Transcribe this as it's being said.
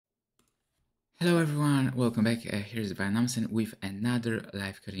Hello everyone, welcome back. Here's VanAmsen with another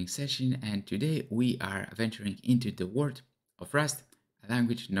live coding session, and today we are venturing into the world of Rust, a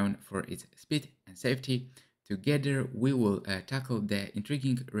language known for its speed and safety. Together we will tackle the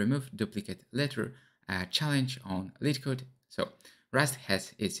intriguing remove duplicate letter challenge on LeetCode. So Rust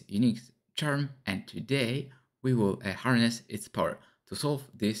has its unique charm, and today we will harness its power to solve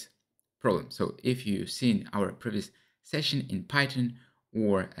this problem. So if you've seen our previous session in Python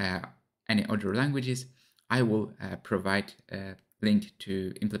or any other languages, I will provide a link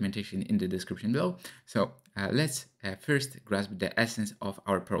to implementation in the description below. So let's first grasp the essence of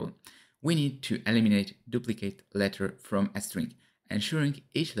our problem. We need to eliminate duplicate letter from a string, ensuring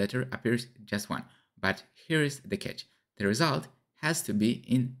each letter appears just one. But here is the catch. The result has to be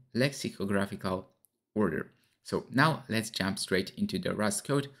in lexicographical order. So now let's jump straight into the Rust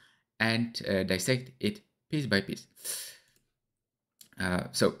code and dissect it piece by piece.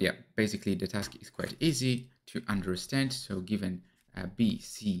 So yeah, basically the task is quite easy to understand. So given B,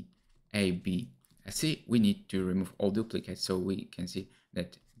 C, A, B, C, we need to remove all duplicates. So we can see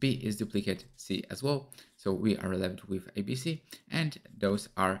that B is duplicate, C as well. So we are left with A, B, C, and those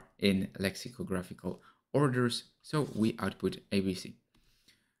are in lexicographical orders. So we output A, B, C.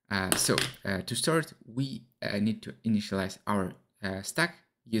 To start, we need to initialize our stack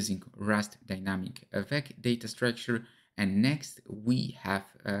using Rust dynamic vec data structure. And next we have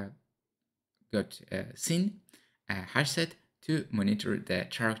got scene hash set to monitor the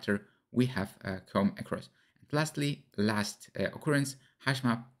character we have come across. And lastly, last occurrence hash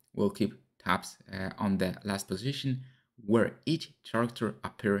map will keep tabs on the last position where each character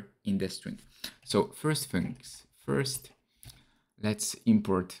appear in the string. So first things first, let's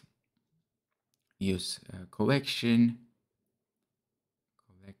import use collections,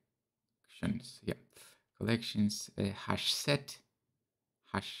 hash set,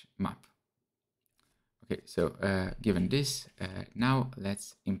 hash map. Okay, so given this, now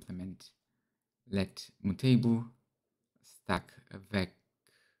let's implement let mutable stack vec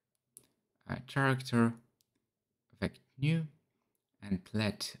character vec new, and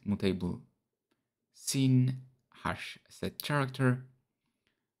let mutable scene hash set character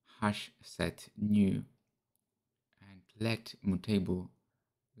hash set new, and let mutable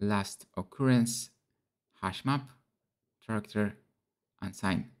last occurrence hash map character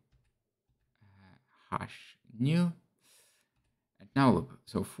unsigned hash new, and now loop.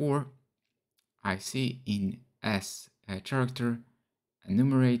 So for I see in S character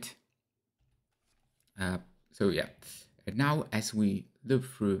enumerate. So yeah, and now as we loop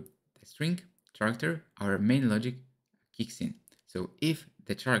through the string character, our main logic kicks in. So if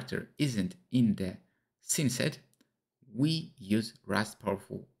the character isn't in the scene set, we use Rust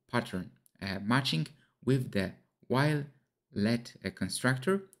powerful pattern matching with the while let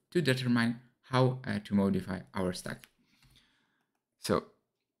constructor to determine how to modify our stack. So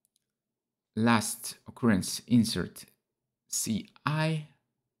last occurrence insert CI,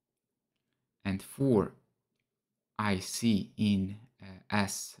 and for I see in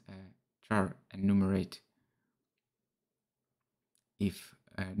S char enumerate if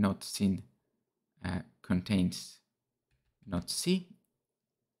not seen contains not C,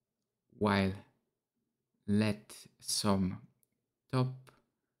 while let some top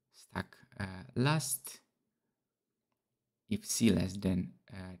stack last if C less than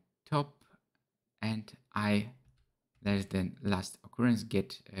top and I less than last occurrence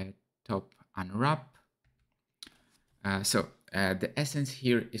get top unwrap. The essence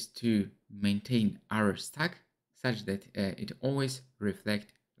here is to maintain our stack such that it always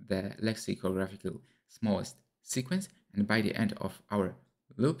reflects the lexicographical smallest sequence, and by the end of our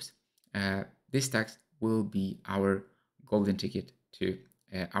loops, this stack will be our golden ticket to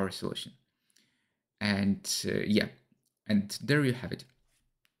our solution. And yeah, and there you have it.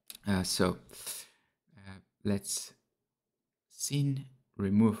 Let's scene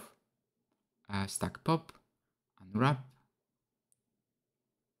remove stack pop, unwrap,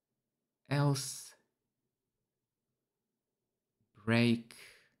 else break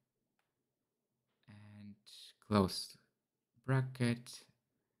and close bracket,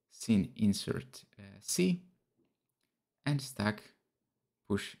 scene insert C, and stack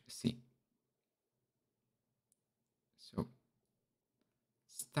push C. So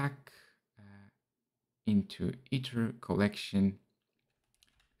stack into iter collection,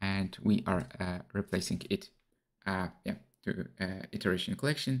 and we are replacing it to iteration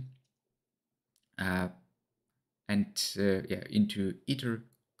collection, into iter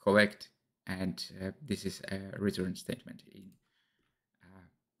collect, and this is a return statement in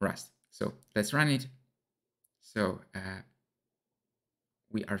Rust. So let's run it. So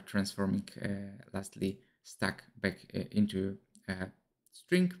we are transforming lastly stack back into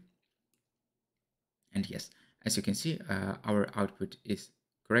string. And yes, as you can see, our output is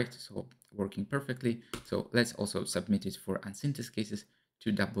correct, so working perfectly. So let's also submit it for unsyntax cases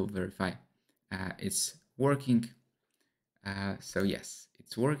to double verify it's working. So yes,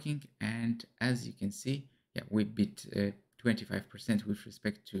 it's working, and as you can see, yeah, we beat 25% with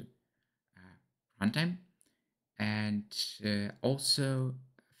respect to runtime, and also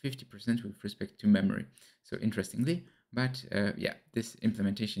 50% with respect to memory. So interestingly, but yeah, this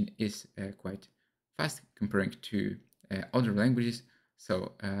implementation is quite fast comparing to other languages.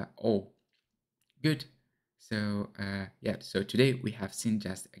 So all good. So yeah, so today we have seen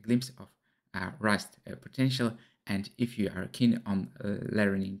just a glimpse of Rust potential, and if you are keen on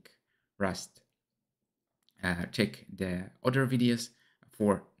learning Rust, check the other videos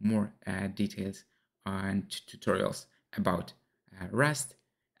for more details and tutorials about Rust.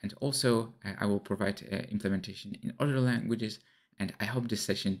 And also I will provide implementation in other languages, and I hope this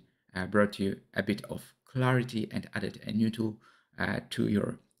session brought you a bit of clarity and added a new tool to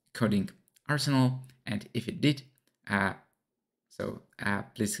your coding arsenal. And if it did,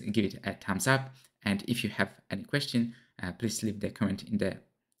 please give it a thumbs up. And if you have any question, please leave the comment in the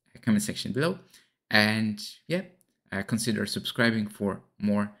comment section below. And yeah, consider subscribing for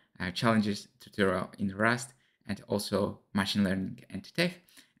more challenges tutorial in Rust and also machine learning and tech.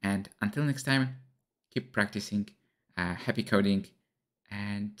 And until next time, keep practicing, happy coding,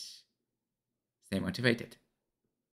 and stay motivated.